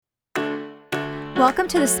Welcome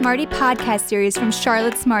to the Smarty Podcast series from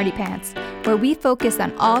Charlotte Smarty Pants, where we focus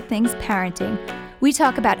on all things parenting. We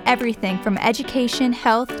talk about everything from education,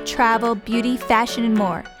 health, travel, beauty, fashion, and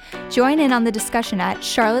more. Join in on the discussion at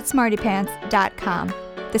charlottesmartypants.com.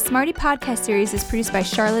 The Smarty Podcast series is produced by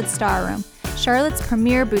Charlotte Starroom, Charlotte's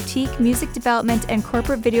premier boutique music development and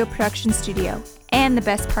corporate video production studio, and the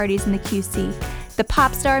best parties in the QC. The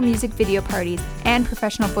Popstar music video parties, and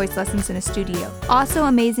professional voice lessons in a studio. Also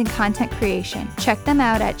amazing content creation. Check them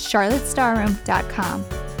out at charlottestarroom.com.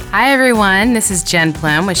 Hi everyone, this is Jen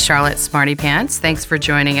Plum with Charlotte Smarty Pants. Thanks for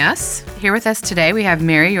joining us. Here with us today we have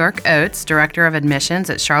Mary York Oates, Director of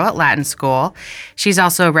Admissions at Charlotte Latin School. She's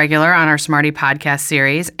also a regular on our Smarty Podcast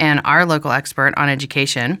series and our local expert on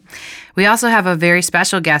education. We also have a very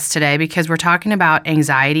special guest today because we're talking about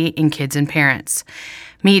anxiety in kids and parents.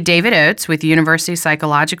 Meet David Oates with University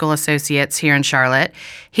Psychological Associates here in Charlotte.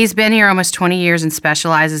 He's been here almost 20 years and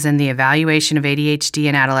specializes in the evaluation of ADHD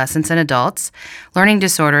in adolescents and adults, learning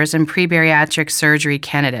disorders, and pre-bariatric surgery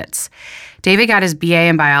candidates. David got his BA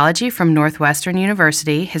in biology from Northwestern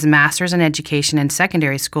University, his master's in education and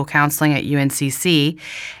secondary school counseling at UNCC,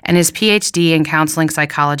 and his PhD in counseling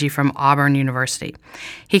psychology from Auburn University.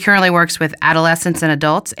 He currently works with adolescents and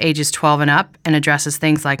adults ages 12 and up and addresses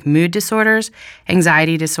things like mood disorders,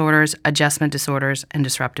 anxiety disorders, adjustment disorders, and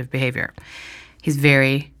disruptive behavior. He's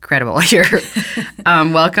very credible here.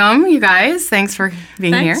 Welcome, you guys. Thanks for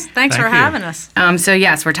being here. Thanks for having us. So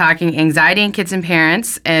yes, we're talking anxiety in kids and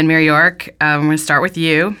parents. And Mary York, I'm going to start with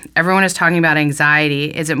you. Everyone is talking about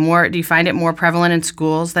anxiety. Do you find it more prevalent in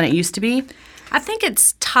schools than it used to be? I think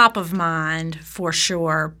it's top of mind for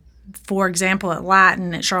sure. For example,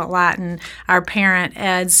 at Charlotte Latin, our Parent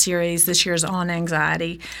Ed series this year is on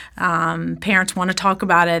anxiety. Parents want to talk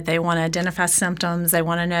about it. They want to identify symptoms. They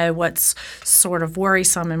want to know what's sort of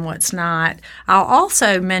worrisome and what's not. I'll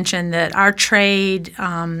also mention that our trade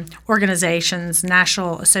organizations,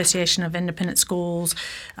 National Association of Independent Schools,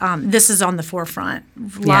 this is on the forefront.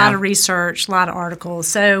 A lot of research, a lot of articles.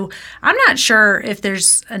 So I'm not sure if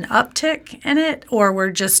there's an uptick in it or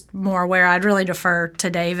we're just more aware. I'd really defer to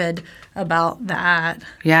David about that.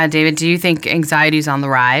 Yeah, David, do you think anxiety is on the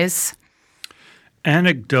rise?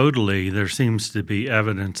 Anecdotally, there seems to be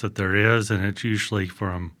evidence that there is, and it's usually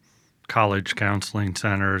from college counseling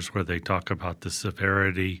centers where they talk about the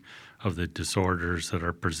severity of the disorders that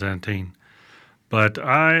are presenting. But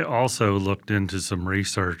I also looked into some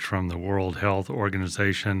research from the World Health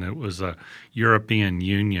Organization. It was a European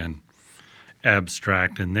Union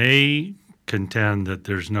abstract, and they contend that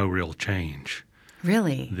there's no real change.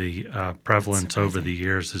 Really? The prevalence over the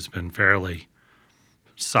years has been fairly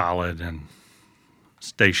solid and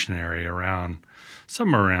stationary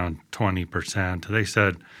somewhere around 20%. They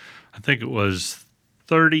said, I think it was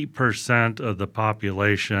 30% of the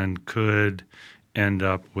population could end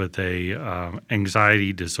up with a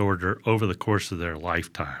anxiety disorder over the course of their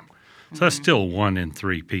lifetime. So that's still 1 in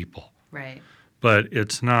 3 people. Right. But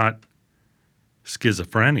it's not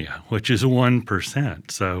schizophrenia, which is 1%.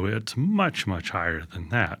 So it's much, much higher than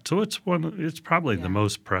that. So it's probably the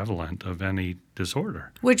most prevalent of any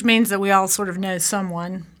disorder. Which means that we all sort of know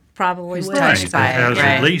someone probably with touched by it, has right?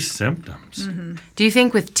 at least symptoms. Mm-hmm. Do you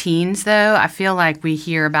think with teens, though, I feel like we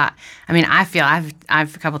hear about, I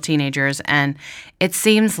have a couple teenagers, and it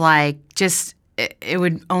seems like just it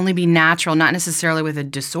would only be natural, not necessarily with a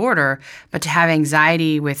disorder, but to have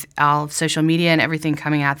anxiety with all of social media and everything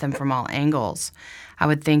coming at them from all angles. I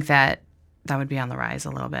would think that would be on the rise a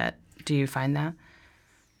little bit. Do you find that?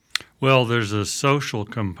 Well, there's a social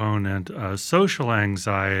component. Social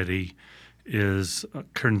anxiety is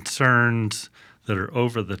concerns that are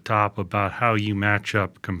over the top about how you match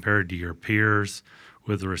up compared to your peers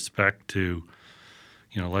with respect to,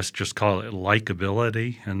 let's just call it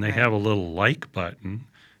likability. And they have a little like button.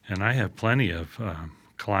 And I have plenty of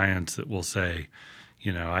clients that will say,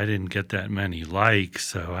 I didn't get that many likes,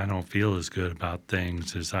 so I don't feel as good about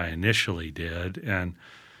things as I initially did. And,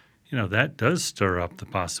 that does stir up the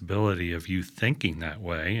possibility of you thinking that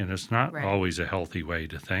way. And it's not always a healthy way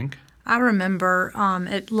to think. I remember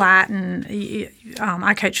at Latin,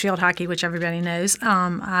 I coach field hockey, which everybody knows.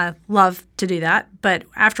 I love to do that. But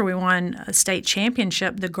after we won a state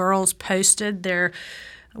championship, the girls posted their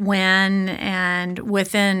win, and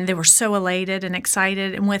they were so elated and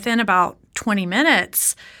excited. And within about 20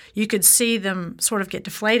 minutes, you could see them sort of get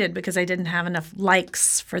deflated because they didn't have enough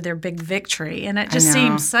likes for their big victory. And it just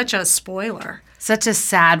seems such a spoiler. Such a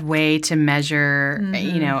sad way to measure,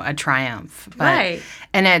 a triumph. Right.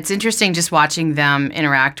 And it's interesting just watching them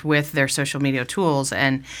interact with their social media tools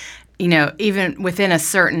and, even within a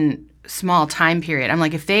certain small time period. I'm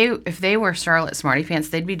like, if they were Charlotte Smarty Pants,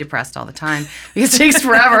 they'd be depressed all the time because it takes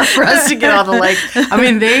forever for us to get all the likes. I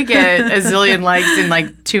mean, they get a zillion likes in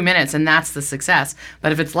like 2 minutes, and that's the success.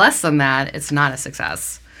 But if it's less than that, it's not a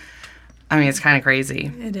success. I mean, it's kind of crazy.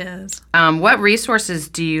 It is. What resources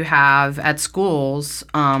do you have at schools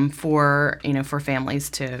for families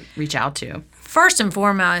to reach out to? First and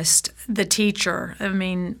foremost, the teacher. I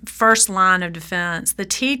mean, first line of defense. The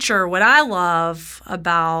teacher, what I love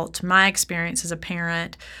about my experience as a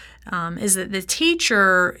parent is that the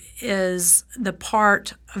teacher is the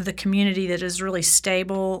part of the community that is really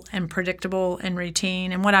stable and predictable and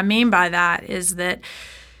routine. And what I mean by that is that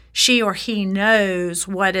she or he knows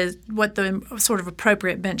what the sort of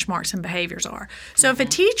appropriate benchmarks and behaviors are. So if a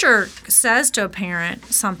teacher says to a parent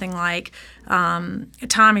something like,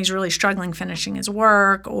 Tommy's really struggling finishing his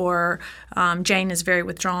work, or Jane is very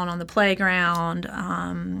withdrawn on the playground,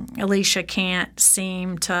 Alicia can't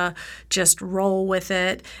seem to just roll with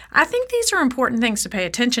it. I think these are important things to pay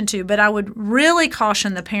attention to, but I would really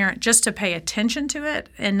caution the parent just to pay attention to it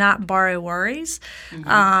and not borrow worries.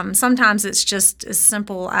 Sometimes it's just as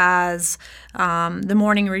simple as the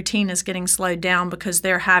morning routine is getting slowed down because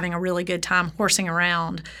they're having a really good time horsing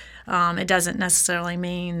around. It doesn't necessarily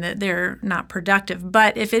mean that they're not productive.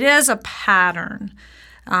 But if it is a pattern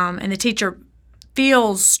and the teacher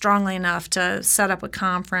feels strongly enough to set up a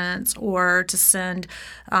conference or to send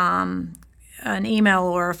an email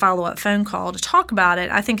or a follow-up phone call to talk about it,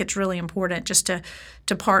 I think it's really important just to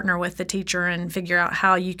partner with the teacher and figure out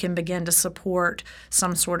how you can begin to support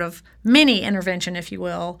some sort of mini intervention, if you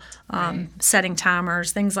will, setting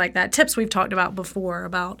timers, things like that. Tips we've talked about before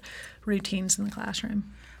about routines in the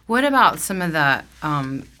classroom. What about some of the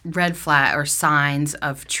red flag or signs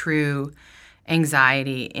of true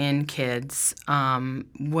anxiety in kids?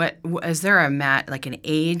 What is there like an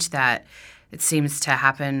age that it seems to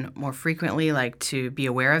happen more frequently, like to be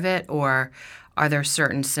aware of it, or are there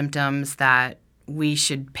certain symptoms that we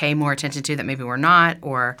should pay more attention to that maybe we're not,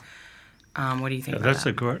 or what do you think about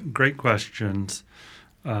that? That's great questions.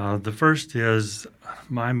 The first is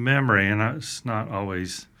my memory, and it's not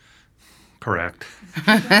always correct,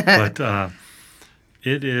 but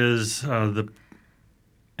it is the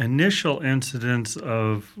initial incidence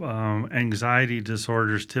of anxiety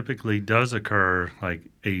disorders typically does occur like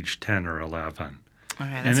age 10 or 11. Okay,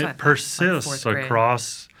 and it persists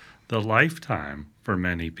across the lifetime for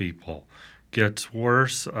many people. Gets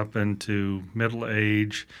worse up into middle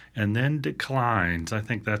age and then declines. I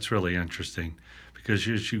think that's really interesting. Because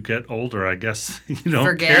as you get older, I guess you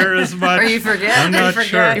don't care as much. Or you forget. I'm not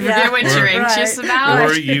sure. You forget what you're anxious about.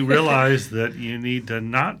 Or you realize that you need to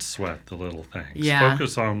not sweat the little things. Yeah.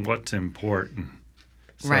 Focus on what's important.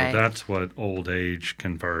 So that's what old age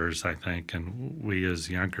confers, I think, and we as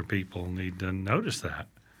younger people need to notice that.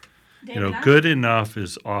 David, good enough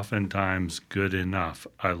is oftentimes good enough.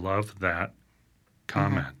 I love that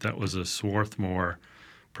comment. That was a Swarthmore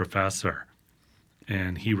professor.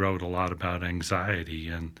 And he wrote a lot about anxiety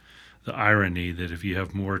and the irony that if you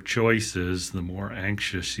have more choices, the more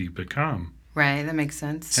anxious you become. Right, that makes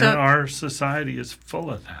sense. And our society is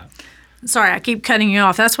full of that. Sorry, I keep cutting you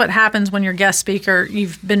off. That's what happens when your guest speaker,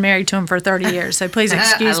 you've been married to him for 30 years. So please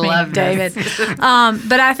excuse me, David.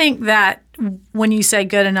 But I think that when you say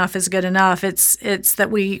good enough is good enough, it's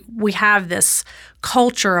that we have this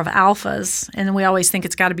culture of alphas, and we always think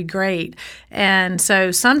it's got to be great. And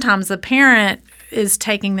so sometimes the parent is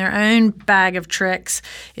taking their own bag of tricks,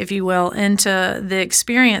 if you will, into the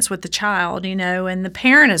experience with the child, and the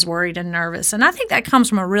parent is worried and nervous. And I think that comes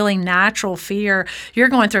from a really natural fear. You're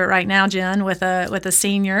going through it right now, Jen, with a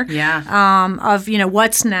senior. Yeah. Of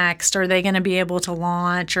what's next? Are they going to be able to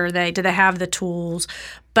launch? Do they have the tools?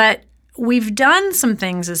 But we've done some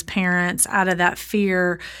things as parents out of that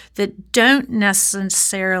fear that don't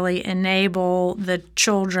necessarily enable the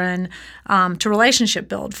children to relationship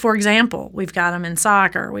build. For example, we've got them in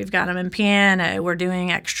soccer, we've got them in piano, we're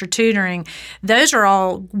doing extra tutoring. Those are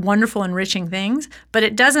all wonderful, enriching things, but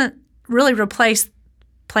it doesn't really replace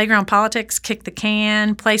playground politics, kick the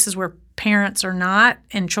can, places where parents are not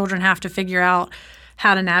and children have to figure out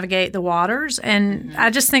how to navigate the waters. And I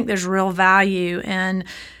just think there's real value in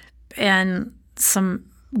some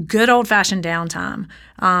good old-fashioned downtime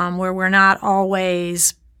where we're not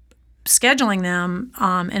always scheduling them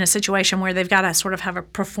in a situation where they've got to sort of have a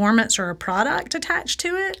performance or a product attached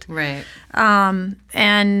to it. Right.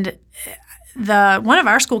 And one of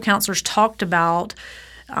our school counselors talked about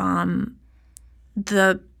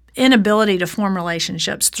the inability to form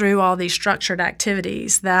relationships through all these structured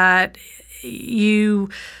activities, that you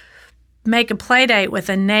make a play date with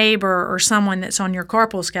a neighbor or someone that's on your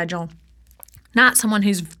carpool schedule, not someone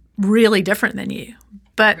who's really different than you.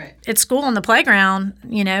 But Right. at school on the playground,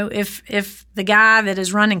 if the guy that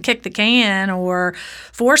is running Kick the Can or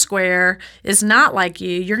Foursquare is not like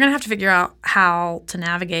you're going to have to figure out how to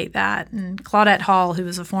navigate that. And Claudette Hall, who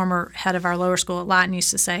was a former head of our lower school at Layton,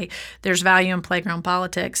 used to say there's value in playground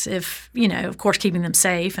politics if, of course, keeping them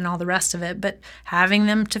safe and all the rest of it, but having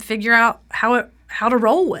them to figure out how to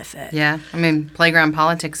roll with it. Yeah. I mean, playground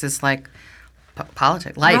politics is like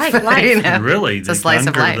politics, life. Right, life. And really, It's a the slice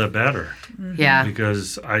of younger life. the better. Yeah.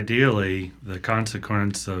 Because ideally, the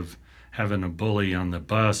consequence of having a bully on the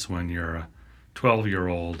bus when you're a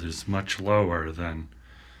 12-year-old is much lower than,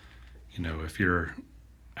 if you're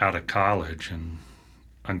out of college and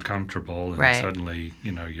uncomfortable and Right. suddenly,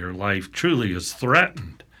 your life truly is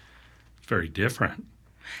threatened. It's very different.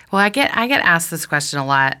 Well, I get asked this question a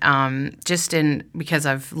lot, because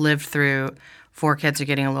I've lived through 4 kids are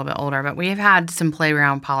getting a little bit older, but we have had some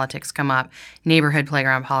playground politics come up, neighborhood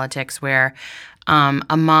playground politics, where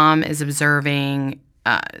a mom is observing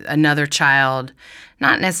another child,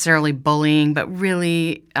 not necessarily bullying, but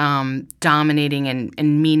really dominating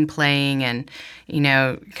and mean playing, and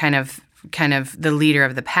kind of the leader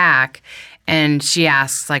of the pack. And she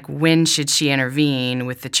asks, like, when should she intervene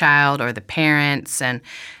with the child or the parents? And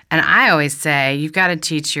I always say, you've got to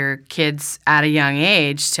teach your kids at a young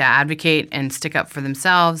age to advocate and stick up for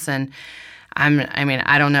themselves. And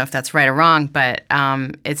I don't know if that's right or wrong, but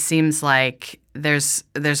it seems like there's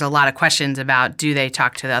a lot of questions about, do they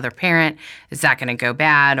talk to the other parent? Is that going to go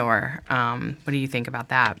bad? Or what do you think about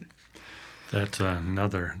that? That's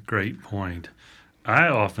another great point. I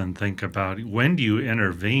often think about, when do you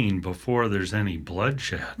intervene before there's any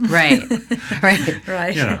bloodshed? Right, right.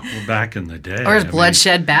 Right. Back in the day. Or is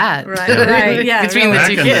bloodshed bad? Right, right, yeah. Between the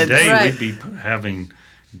Back two in kids. the day, Right. we'd be having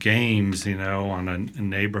games, on a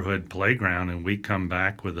neighborhood playground, and we'd come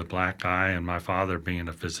back with a black eye, and my father, being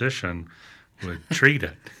a physician, would treat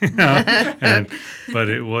it. But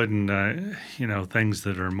it wouldn't, things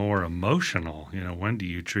that are more emotional, when do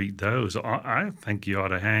you treat those? I think you ought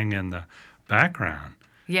to hang in the background.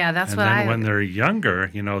 Yeah, that's And what then when they're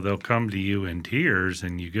younger, they'll come to you in tears,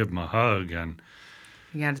 and you give them a hug and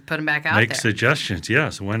you got to put them back out make there. suggestions.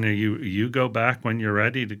 Yes, when are you go back when you're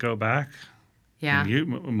ready to go back. Yeah.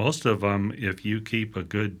 And most of them, if you keep a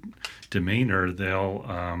good demeanor,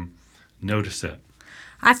 they'll notice it.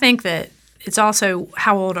 I think that it's also,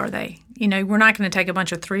 how old are they? We're not going to take a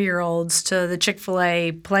bunch of 3-year-olds to the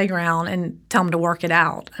Chick-fil-A playground and tell them to work it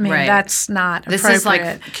out. I mean, Right. that's not This appropriate. is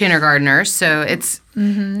like kindergartners, so it's,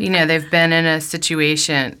 they've been in a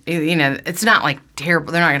situation, it's not like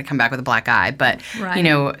terrible. They're not going to come back with a black eye, but,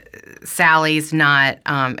 Right. Sally's not,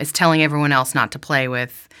 is telling everyone else not to play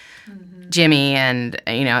with Jimmy, and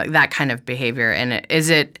that kind of behavior. And is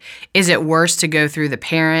it worse to go through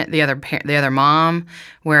the other mom,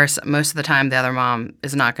 where most of the time the other mom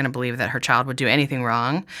is not going to believe that her child would do anything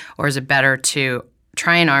wrong, or is it better to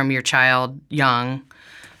try and arm your child young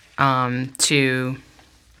to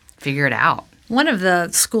figure it out? One of the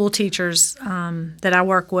school teachers that I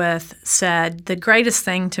work with said the greatest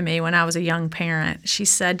thing to me when I was a young parent, she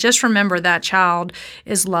said, just remember that child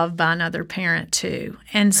is loved by another parent too.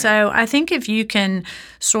 And so I think if you can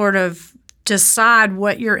sort of decide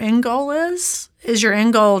what your end goal is your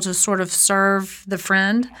end goal to sort of serve the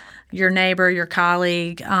friend, your neighbor, your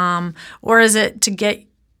colleague, or is it to get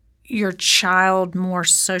your child more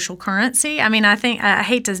social currency? I mean, I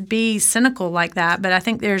hate to be cynical like that, but I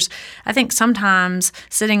think sometimes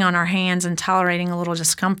sitting on our hands and tolerating a little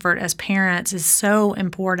discomfort as parents is so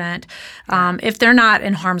important if they're not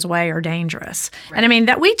in harm's way or dangerous. Right. And I mean,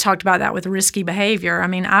 that we talked about that with risky behavior. I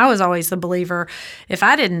mean, I was always the believer, if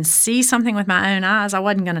I didn't see something with my own eyes, I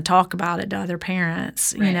wasn't going to talk about it to other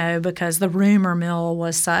parents, Right. Because the rumor mill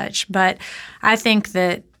was such. But I think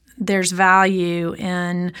that there's value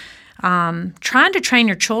in trying to train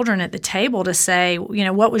your children at the table to say,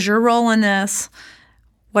 what was your role in this?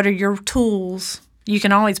 What are your tools? You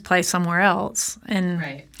can always play somewhere else. And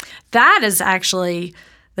Right. that is actually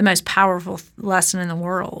the most powerful lesson in the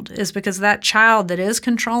world, is because that child that is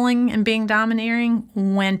controlling and being domineering,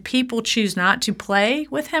 when people choose not to play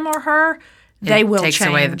with him or her, they will change. It takes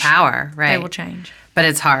away the power, right? They will change. But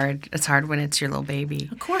it's hard. It's hard when it's your little baby.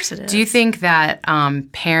 Of course it is. Do you think that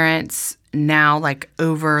parents now, like,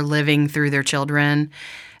 over living through their children,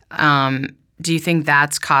 do you think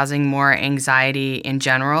that's causing more anxiety in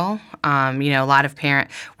general? A lot of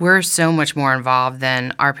we're so much more involved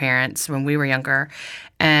than our parents when we were younger.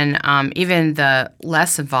 And even the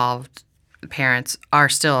less involved parents are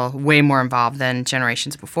still way more involved than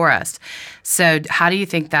generations before us. So how do you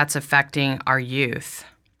think that's affecting our youth?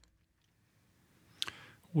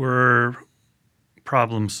 We're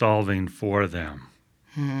problem solving for them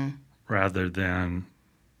rather than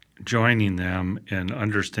joining them in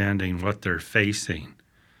understanding what they're facing.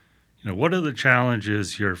 What are the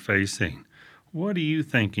challenges you're facing? What are you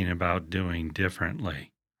thinking about doing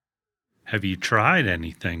differently? Have you tried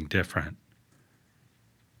anything different?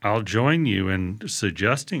 I'll join you in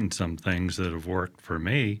suggesting some things that have worked for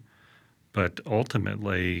me, but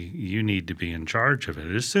ultimately you need to be in charge of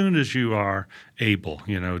it as soon as you are able,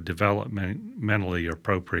 developmentally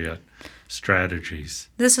appropriate strategies.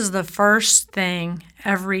 This is the first thing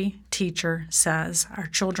every teacher says. Our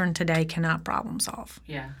children today cannot problem solve.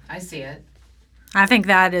 Yeah, I see it. I think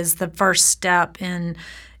that is the first step in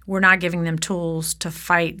we're not giving them tools to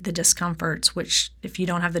fight the discomforts, which if you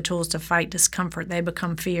don't have the tools to fight discomfort, they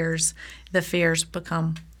become fears. The fears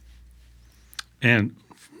become... And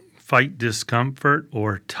fight discomfort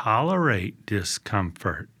or tolerate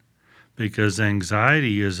discomfort, because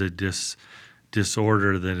anxiety is a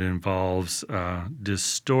disorder that involves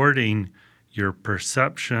distorting your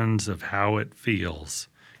perceptions of how it feels.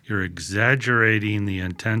 You're exaggerating the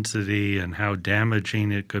intensity and how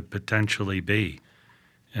damaging it could potentially be.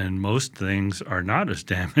 And most things are not as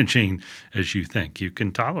damaging as you think. You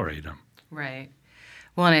can tolerate them. Right.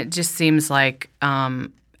 Well, and it just seems like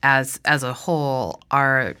as a whole,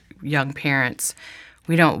 our young parents,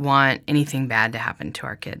 we don't want anything bad to happen to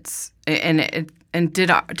our kids. And did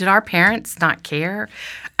our parents not care?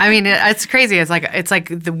 I mean, it's crazy. It's like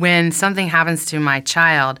when something happens to my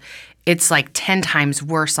child, it's like 10 times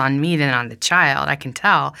worse on me than on the child. I can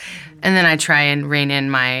tell. And then I try and rein in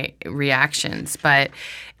my reactions. But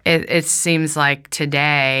it seems like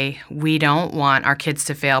today we don't want our kids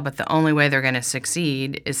to fail, but the only way they're going to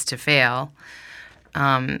succeed is to fail.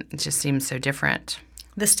 It just seems so different.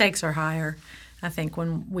 The stakes are higher. I think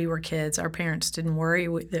when we were kids, our parents didn't worry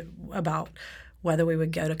about whether we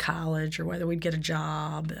would go to college or whether we'd get a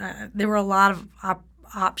job. There were a lot of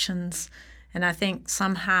options. And I think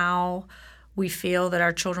somehow we feel that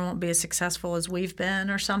our children won't be as successful as we've been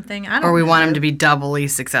or something. Or we want them to be doubly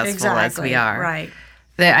successful as we are. Right.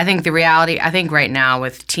 I think the reality, right now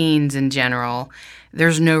with teens in general,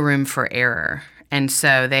 there's no room for error. And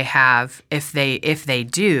so they have, if they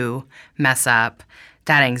do mess up,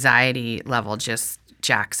 that anxiety level just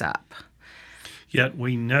jacks up. Yet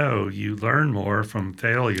we know you learn more from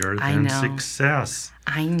failure than success.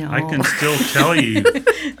 I know. I can still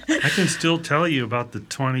tell you about the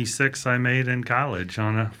 26 I made in college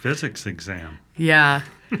on a physics exam. Yeah.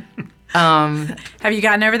 Have you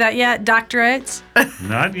gotten over that yet, Dr. Oates?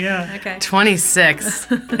 Not yet. Okay.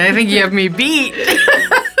 26. I think you have me beat.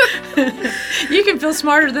 You can feel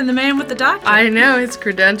smarter than the man with the doctorate. I know. His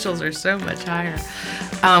credentials are so much higher.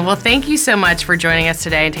 Well, thank you so much for joining us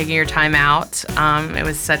today and taking your time out. It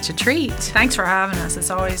was such a treat. Thanks for having us.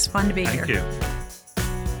 It's always fun to be here. Thank you.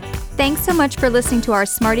 Thanks so much for listening to our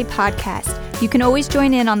Smarty podcast. You can always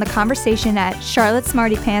join in on the conversation at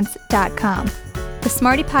charlottesmartypants.com. The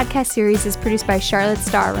Smarty podcast series is produced by Charlotte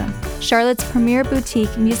Starroom, Charlotte's premier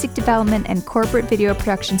boutique music development and corporate video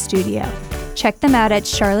production studio. Check them out at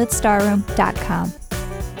charlottestarroom.com.